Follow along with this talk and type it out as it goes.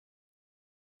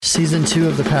Season 2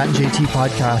 of the Pat and JT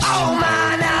podcast. Oh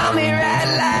man, I'm here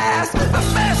at last. The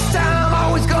best time,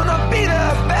 always gonna be the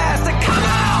best. Come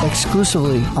on!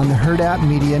 Exclusively on the Herd App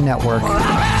Media Network. All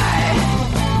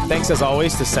right. Thanks as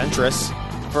always to Centris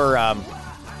for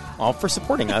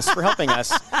supporting us, for helping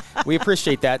us. We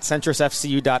appreciate that.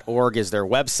 CentrusFCU.org is their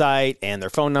website, and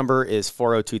their phone number is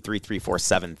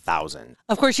 402-334-7000.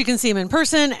 Of course, you can see them in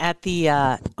person at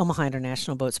the Omaha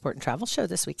International Boat Sport and Travel Show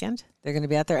this weekend. They're going to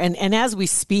be out there. And as we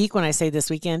speak, when I say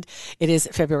this weekend, it is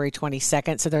February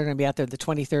 22nd. So they're going to be out there the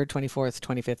 23rd, 24th,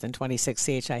 25th, and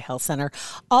 26th, CHI Health Center,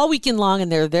 all weekend long.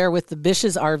 And they're there with the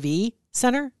Bish's RV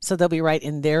Center. So they'll be right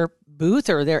in their booth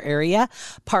or their area,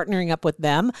 partnering up with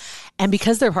them. And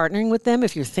because they're partnering with them,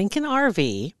 if you're thinking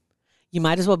RV, you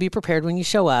might as well be prepared when you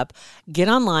show up. Get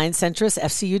online,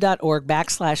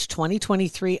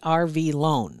 centrusfcu.org/2023 RV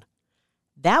loan.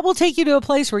 That will take you to a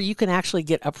place where you can actually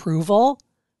get approval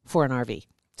for an RV.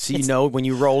 So you know, when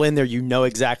you roll in there, you know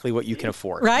exactly what you can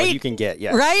afford. Right? What you can get,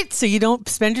 yes. Right? So you don't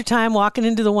spend your time walking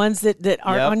into the ones that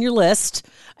aren't on your list,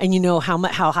 and you know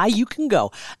how high you can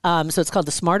go. So it's called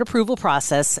the SMART approval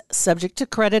process, subject to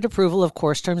credit approval. Of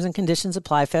course, terms and conditions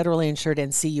apply, federally insured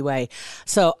and CUA.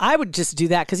 So I would just do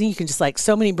that because you can just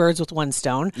so many birds with one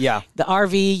stone. Yeah. The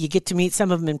RV, you get to meet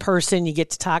some of them in person. You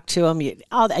get to talk to them. You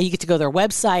get to go to their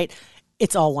website.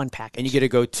 It's all one package. And you get to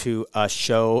go to a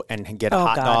show and get a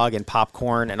hot dog and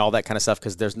popcorn and all that kind of stuff,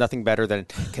 because there's nothing better than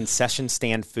concession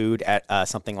stand food at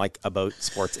something like a boat,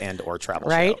 sports, and or travel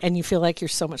show. Right? And you feel like you're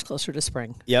so much closer to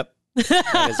spring. Yep.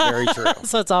 That is very true.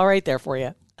 So it's all right there for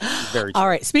you. Very true. All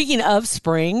right. Speaking of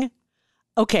spring,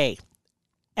 okay,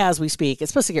 as we speak, it's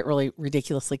supposed to get really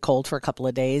ridiculously cold for a couple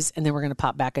of days, and then we're going to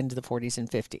pop back into the 40s and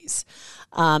 50s.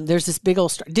 There's this big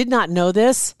old did not know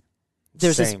this.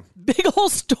 There's this big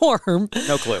old storm.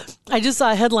 No clue. I just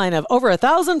saw a headline of over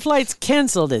 1,000 flights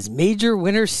canceled as major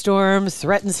winter storm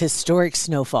threatens historic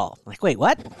snowfall. Like, wait,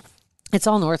 what? It's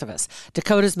all north of us.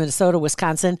 Dakotas, Minnesota,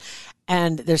 Wisconsin.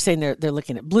 And they're saying they're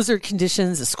looking at blizzard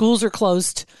conditions. The schools are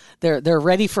closed. They're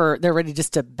ready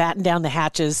just to batten down the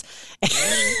hatches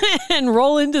and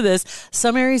roll into this.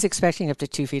 Some areas expecting up to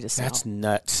 2 feet of snow. That's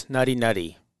nuts.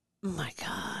 Nutty. Oh my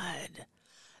God.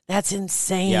 That's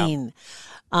insane. Yeah.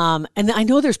 And I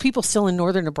know there's people still in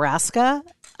northern Nebraska.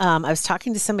 I was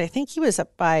talking to somebody, I think he was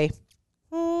up by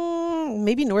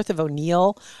maybe north of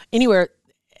O'Neill, anyway,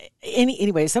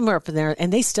 somewhere up in there,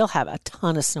 and they still have a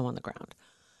ton of snow on the ground.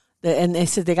 And they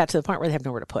said they got to the point where they have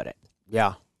nowhere to put it.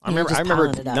 Yeah. I remember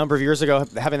a number of years ago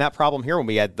having that problem here when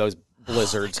we had those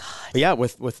blizzards. But yeah,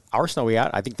 with our snow we had,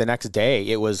 I think the next day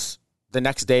it was,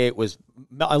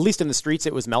 at least in the streets,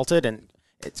 it was melted, and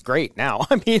it's great now.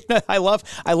 I mean, I love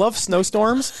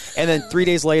snowstorms, and then 3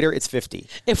 days later it's 50.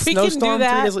 If we can do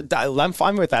that, I'm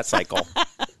fine with that cycle.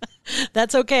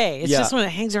 That's okay. It's just when it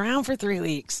hangs around for 3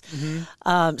 weeks.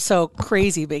 Mm-hmm. So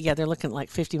crazy, but yeah, they're looking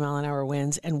like 50-mile-an-hour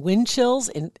winds and wind chills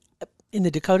in the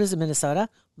Dakotas and Minnesota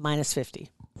 -50.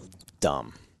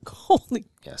 Dumb.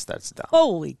 Yes, that's dumb.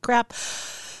 Holy crap.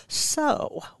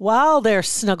 So while they're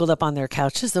snuggled up on their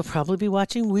couches, they'll probably be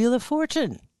watching Wheel of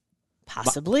Fortune.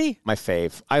 Possibly. My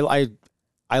fave. I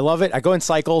love it. I go in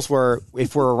cycles where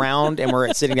if we're around and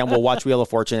we're sitting down, we'll watch Wheel of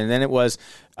Fortune. And then it was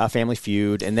Family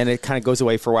Feud. And then it kind of goes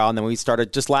away for a while. And then we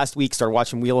started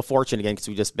watching Wheel of Fortune again because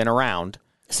we've just been around.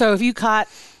 So have you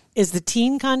is the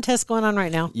teen contest going on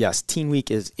right now? Yes. Teen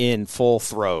Week is in full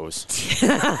throes.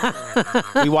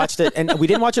 We watched it. And we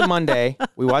didn't watch it Monday.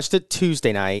 We watched it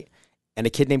Tuesday night. And a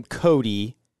kid named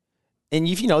Cody. And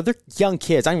they're young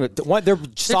kids. They're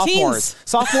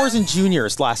sophomores and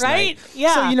juniors last night. Right?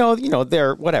 Yeah. So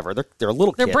they're whatever. They're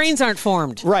little kids. Their brains aren't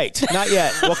formed. Right? Not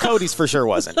yet. Well, Cody's for sure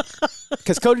wasn't,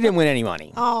 because Cody didn't win any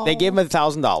money. Oh. They gave him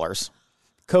 $1,000.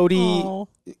 Cody.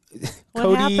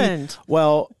 What happened?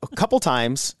 Well, a couple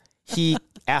times he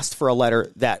asked for a letter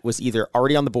that was either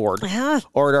already on the board or had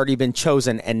already been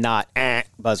chosen and not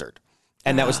buzzard,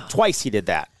 and that was twice he did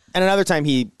that. And another time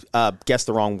he guessed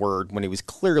the wrong word when he was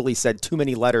clearly said too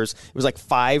many letters. It was like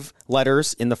 5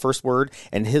 letters in the first word,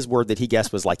 and his word that he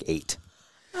guessed was like 8.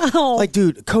 Oh. Like,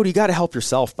 dude, Cody, you got to help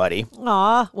yourself, buddy.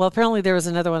 Aw. Well, apparently there was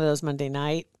another one of those Monday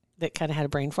night that kind of had a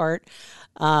brain fart.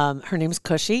 Her name's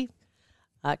Cushy,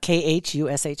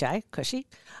 Khushi, Cushy.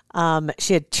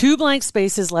 She had 2 blank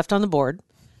spaces left on the board.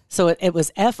 So it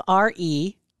was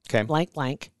FRE, blank,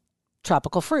 blank,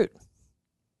 tropical fruit.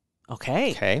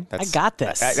 Okay. I got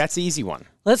this. That's the easy one.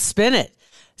 Let's spin it.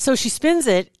 So she spins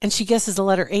it, and she guesses the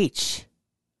letter H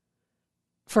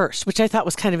first, which I thought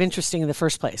was kind of interesting in the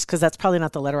first place, because that's probably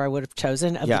not the letter I would have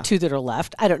chosen of the 2 that are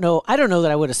left. I don't know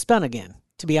that I would have spun again,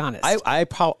 to be honest. I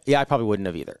probably wouldn't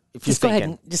have either. If you're just go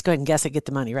thinking, ahead and guess it, get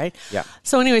the money, right? Yeah.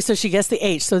 So anyway, so she guessed the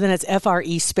H. So then it's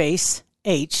FRE space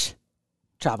H,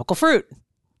 tropical fruit,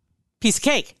 piece of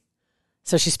cake.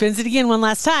 So she spins it again one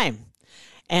last time,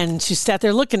 and she sat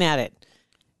there looking at it.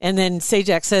 And then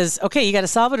Sajak says, "Okay, you got to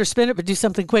solve it or spin it, but do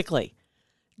something quickly."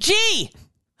 G.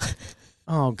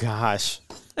 oh gosh,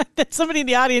 Then somebody in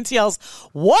the audience yells,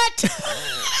 "What?"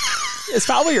 it's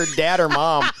probably your dad or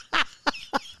mom.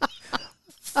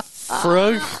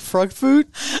 Frog food?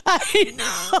 I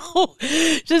know.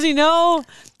 Does he know?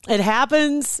 It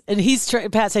happens, and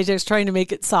Pat Sajak's trying to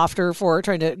make it softer for her,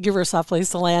 trying to give her a soft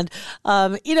place to land.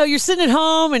 You're sitting at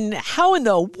home, and how in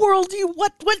the world do you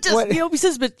what he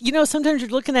says, but sometimes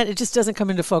you're looking at it just doesn't come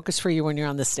into focus for you when you're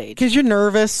on the stage Because you're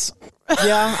nervous.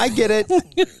 Yeah, I get it.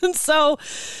 And so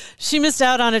she missed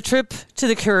out on a trip to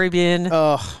the Caribbean.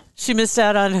 Oh, She missed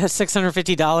out on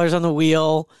 $650 on the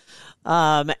wheel.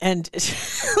 And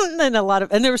then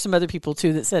and there were some other people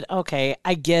too that said, "Okay,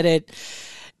 I get it.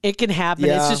 It can happen.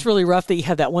 Yeah. It's just really rough that you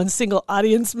have that one single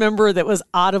audience member that was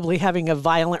audibly having a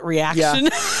violent reaction."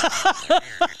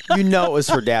 It was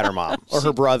her dad or mom or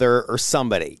her brother or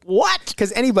somebody. What?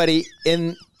 Because anybody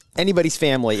in anybody's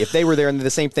family, if they were there and did the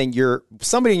same thing,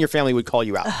 somebody in your family would call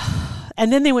you out.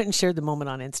 And then they went and shared the moment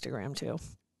on Instagram too.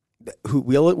 Who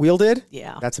Wheel did?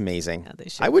 Yeah. That's amazing. Yeah, they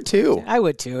should. I would too. I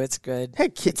would too. It's good. Hey,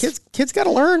 kids got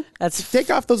to learn. Take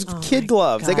off those kid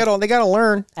gloves. God. They got to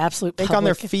learn. Absolute Think on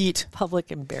their feet.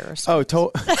 Public embarrassment.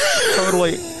 Oh,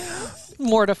 totally.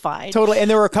 Mortified. Totally. And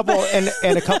there were a couple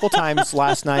a couple times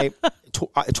last night,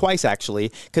 twice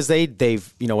actually, because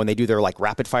they've when they do their like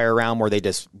rapid fire round where they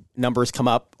just numbers come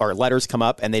up or letters come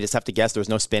up and they just have to guess. There was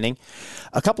no spinning.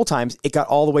 A couple times it got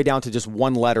all the way down to just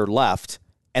one letter left.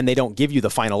 And they don't give you the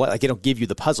final, like they don't give you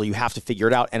the puzzle. You have to figure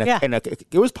it out. And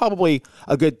it was probably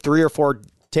a good 3 or 4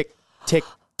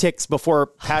 ticks before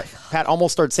Pat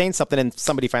almost started saying something, and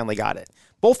somebody finally got it.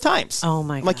 Both times. Oh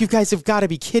my God! I'm like, you guys have got to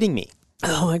be kidding me.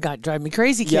 Oh my God, drive me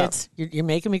crazy, kids! Yeah. You're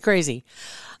making me crazy.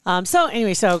 So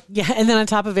anyway, and then on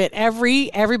top of it,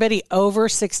 everybody over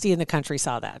 60 in the country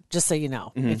saw that. Just so you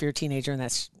know, if you're a teenager, and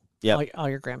that's. Yep. All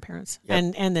your grandparents.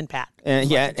 Yep. And then Pat. And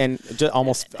just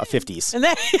almost 50s. And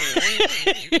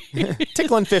then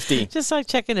tickling 50. Just like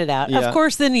checking it out. Yeah. Of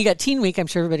course, then you got Teen Week. I'm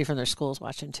sure everybody from their school's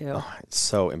watching too. Oh, it's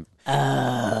so...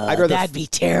 that'd be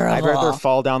terrible. I'd rather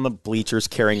fall down the bleachers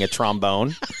carrying a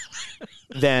trombone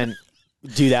than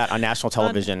do that on national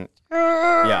television.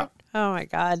 Yeah. Oh my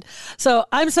God. So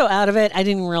I'm so out of it. I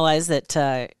didn't realize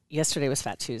that yesterday was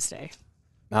Fat Tuesday.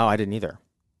 No, I didn't either.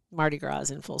 Mardi Gras is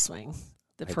in full swing.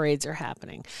 The parades are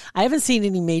happening. I haven't seen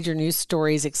any major news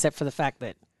stories except for the fact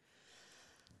that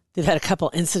they've had a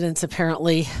couple incidents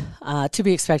apparently to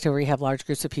be expected where you have large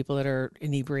groups of people that are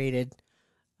inebriated.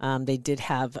 They did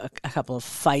have a couple of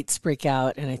fights break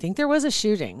out, and I think there was a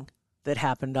shooting that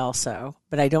happened also.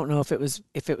 But I don't know if it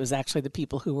was actually the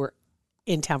people who were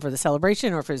in town for the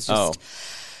celebration or if it was just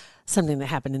something that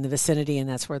happened in the vicinity and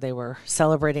that's where they were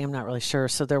celebrating. I'm not really sure.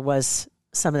 So there was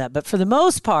some of that. But for the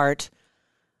most part,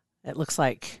 it looks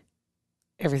like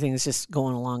everything is just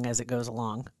going along as it goes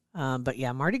along. But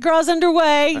yeah, Mardi Gras is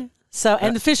underway. So,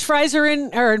 and the fish fries are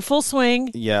in full swing.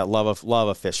 Yeah, love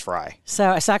a fish fry. So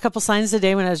I saw a couple signs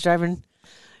today when I was driving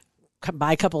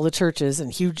by a couple of the churches,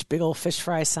 and huge, big old fish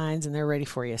fry signs, and they're ready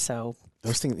for you. So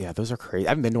those things, yeah, those are crazy. I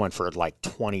haven't been to one for like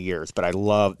 20 years, but I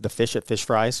love the fish at Fish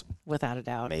Fries. Without a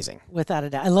doubt. Amazing. Without a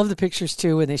doubt. I love the pictures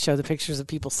too when they show the pictures of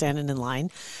people standing in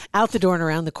line out the door and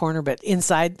around the corner, but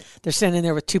inside they're standing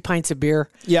there with 2 pints of beer.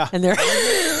 Yeah. And they're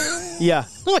yeah,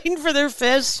 waiting for their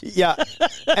fish. Yeah.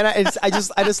 And I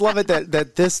just love it that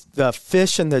the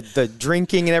fish and the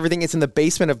drinking and everything is in the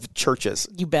basement of churches.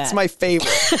 You bet. It's my favorite.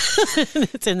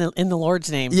 It's in the Lord's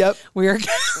name. Yep. I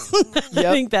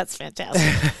think that's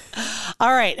fantastic.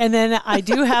 All right, and then I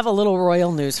do have a little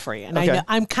royal news for you, and okay. I know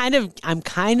I'm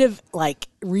kind of like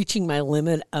reaching my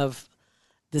limit of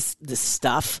this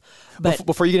stuff. But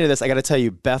before you get into this, I got to tell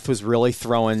you, Beth was really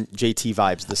throwing JT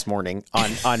vibes this morning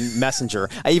on Messenger.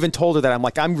 I even told her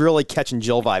that I'm really catching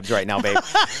Jill vibes right now, babe.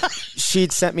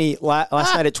 She'd sent me last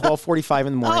night at 12:45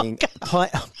 in the morning. A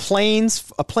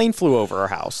plane flew over our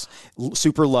house,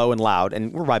 super low and loud,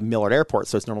 and we're by Millard Airport,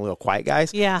 so it's normally all quiet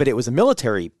guys. Yeah. But it was a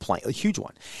military plane, a huge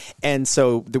one, and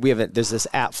so there's this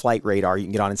app, Flight Radar. You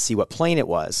can get on and see what plane it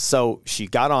was. So she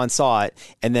got on, saw it,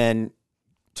 and then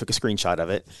took a screenshot of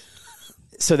it,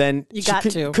 so then You she got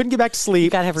to. couldn't get back to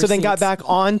sleep. gotta have so then got receipts. back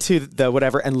onto the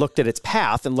whatever and looked at its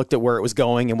path and looked at where it was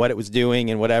going and what it was doing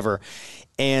and whatever.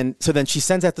 And so then she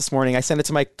sends that this morning. I sent it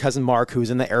to my cousin Mark, who's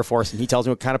in the Air Force, and he tells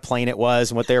me what kind of plane it was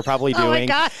and what they were probably doing. Oh my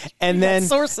God. And You got then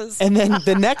sources. And then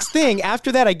the next thing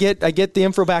after that, I get the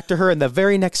info back to her, and the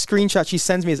very next screenshot she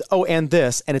sends me is, oh, and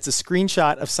this, and it's a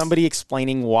screenshot of somebody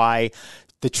explaining why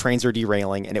the trains are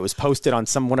derailing, and it was posted on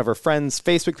one of her friends'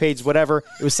 Facebook page, whatever.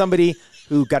 It was somebody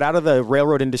who got out of the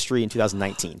railroad industry in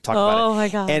 2019. Talk about it. Oh my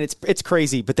God. And it's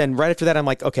crazy. But then right after that, I'm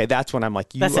like, okay, that's when I'm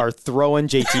like, you are throwing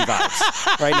JT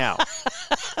vibes right now.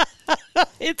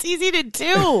 It's easy to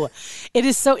do. It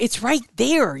is so, it's right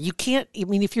there. You can't, I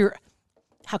mean,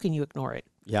 how can you ignore it?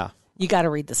 Yeah. You got to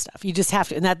read the stuff. You just have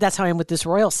to. And that's how I am with this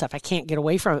royal stuff. I can't get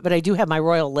away from it. But I do have my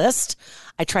royal list.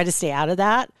 I try to stay out of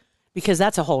that because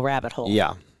that's a whole rabbit hole.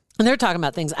 Yeah. And they're talking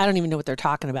about things I don't even know what they're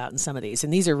talking about in some of these.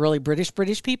 And these are really British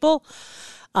people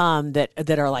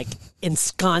that are like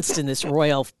ensconced in this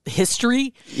royal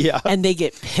history. Yeah. And they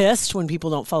get pissed when people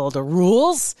don't follow the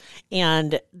rules.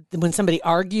 And when somebody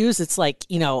argues, it's like,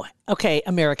 okay,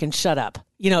 Americans, shut up.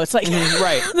 It's like,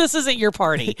 right. This isn't your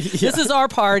party. This is our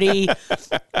party.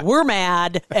 We're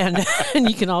mad. And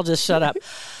you can all just shut up.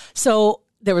 So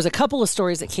there was a couple of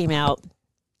stories that came out.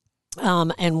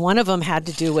 And one of them had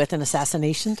to do with an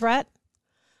assassination threat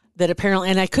that apparently,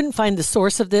 and I couldn't find the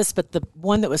source of this, but the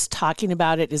one that was talking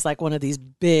about it is like one of these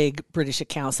big British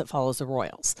accounts that follows the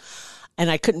royals. And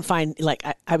I couldn't find, like,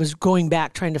 I was going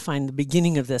back trying to find the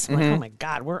beginning of this. I'm like, oh my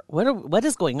God, what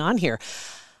is going on here?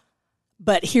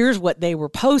 But here's what they were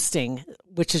posting,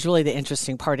 which is really the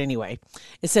interesting part anyway.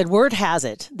 It said, word has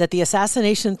it that the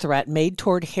assassination threat made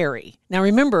toward Harry. Now,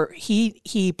 remember,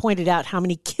 he pointed out how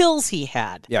many kills he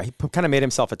had. Yeah, he kind of made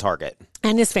himself a target.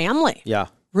 And his family. Yeah.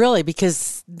 Really,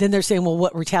 because then they're saying, well,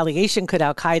 what retaliation could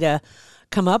Al-Qaeda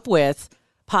come up with,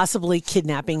 possibly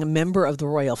kidnapping a member of the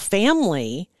royal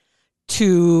family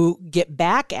to get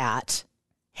back at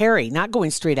Harry, not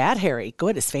going straight at Harry, go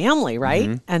at his family, right?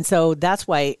 Mm-hmm. And so that's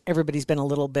why everybody's been a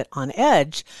little bit on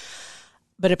edge.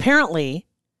 But apparently,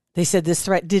 they said this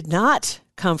threat did not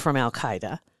come from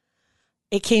Al-Qaeda.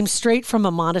 It came straight from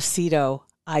a Montecito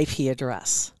IP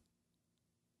address.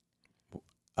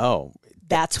 Oh.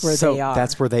 That's where they are.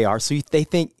 That's where they are. So they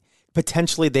think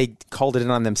potentially they called it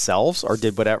in on themselves or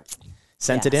did whatever,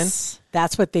 sent it in?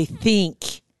 That's what they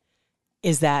think,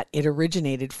 is that it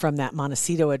originated from that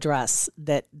Montecito address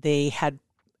that they had.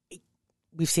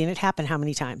 We've seen it happen how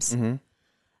many times? Mm-hmm.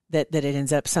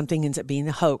 That something ends up being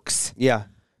a hoax. Yeah.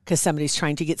 Because somebody's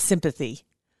trying to get sympathy,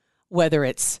 whether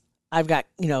it's, I've got,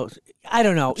 I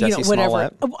don't know, Jesse whatever.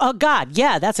 Smollett. Oh God.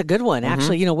 Yeah. That's a good one. Mm-hmm.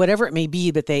 Actually, whatever it may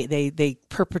be, but they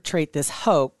perpetrate this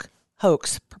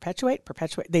hoax, perpetuate,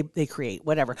 they create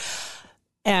whatever.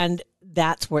 And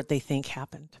that's what they think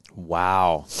happened.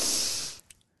 Wow.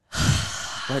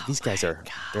 These guys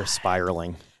they're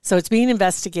spiraling. So it's being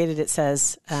investigated, it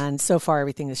says, and so far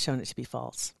everything has shown it to be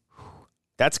false.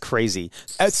 That's crazy.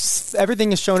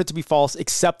 Everything has shown it to be false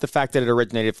except the fact that it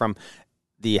originated from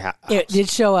the house. It did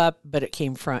show up, but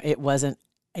it wasn't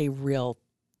a real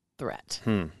threat.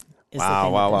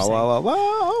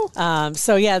 Wow.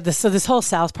 So yeah, this whole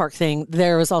South Park thing,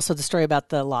 there was also the story about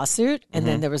the lawsuit. And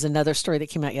then there was another story that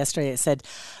came out yesterday that said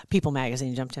People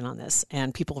Magazine jumped in on this,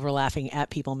 and people were laughing at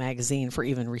People Magazine for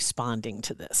even responding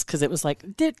to this. Cause it was like,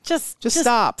 just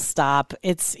stop.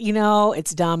 It's,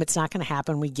 it's dumb. It's not going to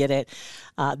happen. We get it.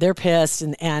 They're pissed.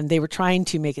 And they were trying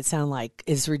to make it sound like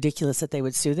it's ridiculous that they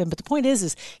would sue them. But the point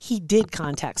is he did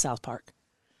contact South Park.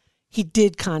 He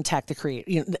did contact the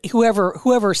creator,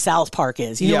 whoever South Park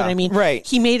is. You know what I mean? Right.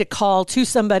 He made a call to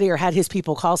somebody or had his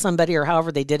people call somebody or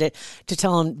however they did it to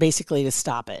tell him basically to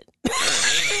stop it.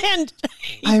 And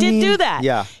he did do that.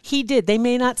 Yeah. He did. They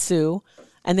may not sue,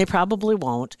 and they probably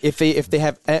won't. If they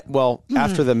have,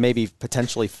 after the maybe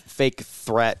potentially fake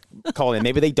threat call in,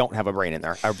 maybe they don't have a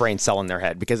brain cell in their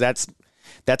head, because that's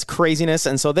craziness.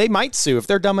 And so they might sue if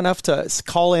they're dumb enough to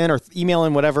call in or email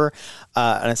in whatever,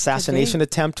 an assassination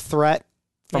attempt threat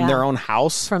from their own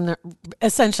house. From their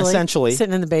essentially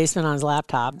sitting in the basement on his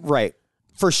laptop. Right.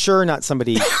 For sure not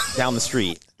somebody down the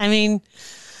street. I mean,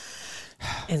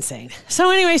 insane. So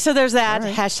anyway, there's that.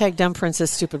 Right. Hashtag dumb princess,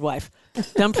 stupid wife.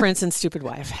 Dumb prince and stupid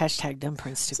wife. Hashtag dumb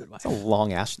prince, stupid wife. It's a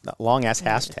long ass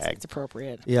hashtag. It's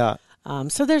appropriate. Yeah.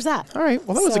 So there's that. All right.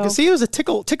 Well, that was a good. See, it was a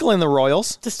tickle in the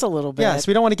Royals. Just a little bit. Yeah. So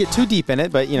we don't want to get too deep in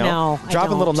it, but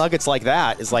dropping little nuggets like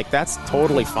that is that's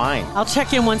totally fine. I'll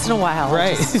check in once in a while.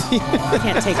 Right. I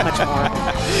can't take much more.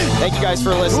 Thank you guys for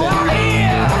listening.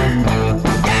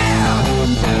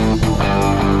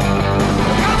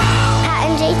 Pat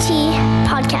and JT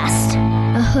Podcast,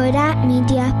 a Huda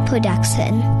Media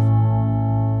Production.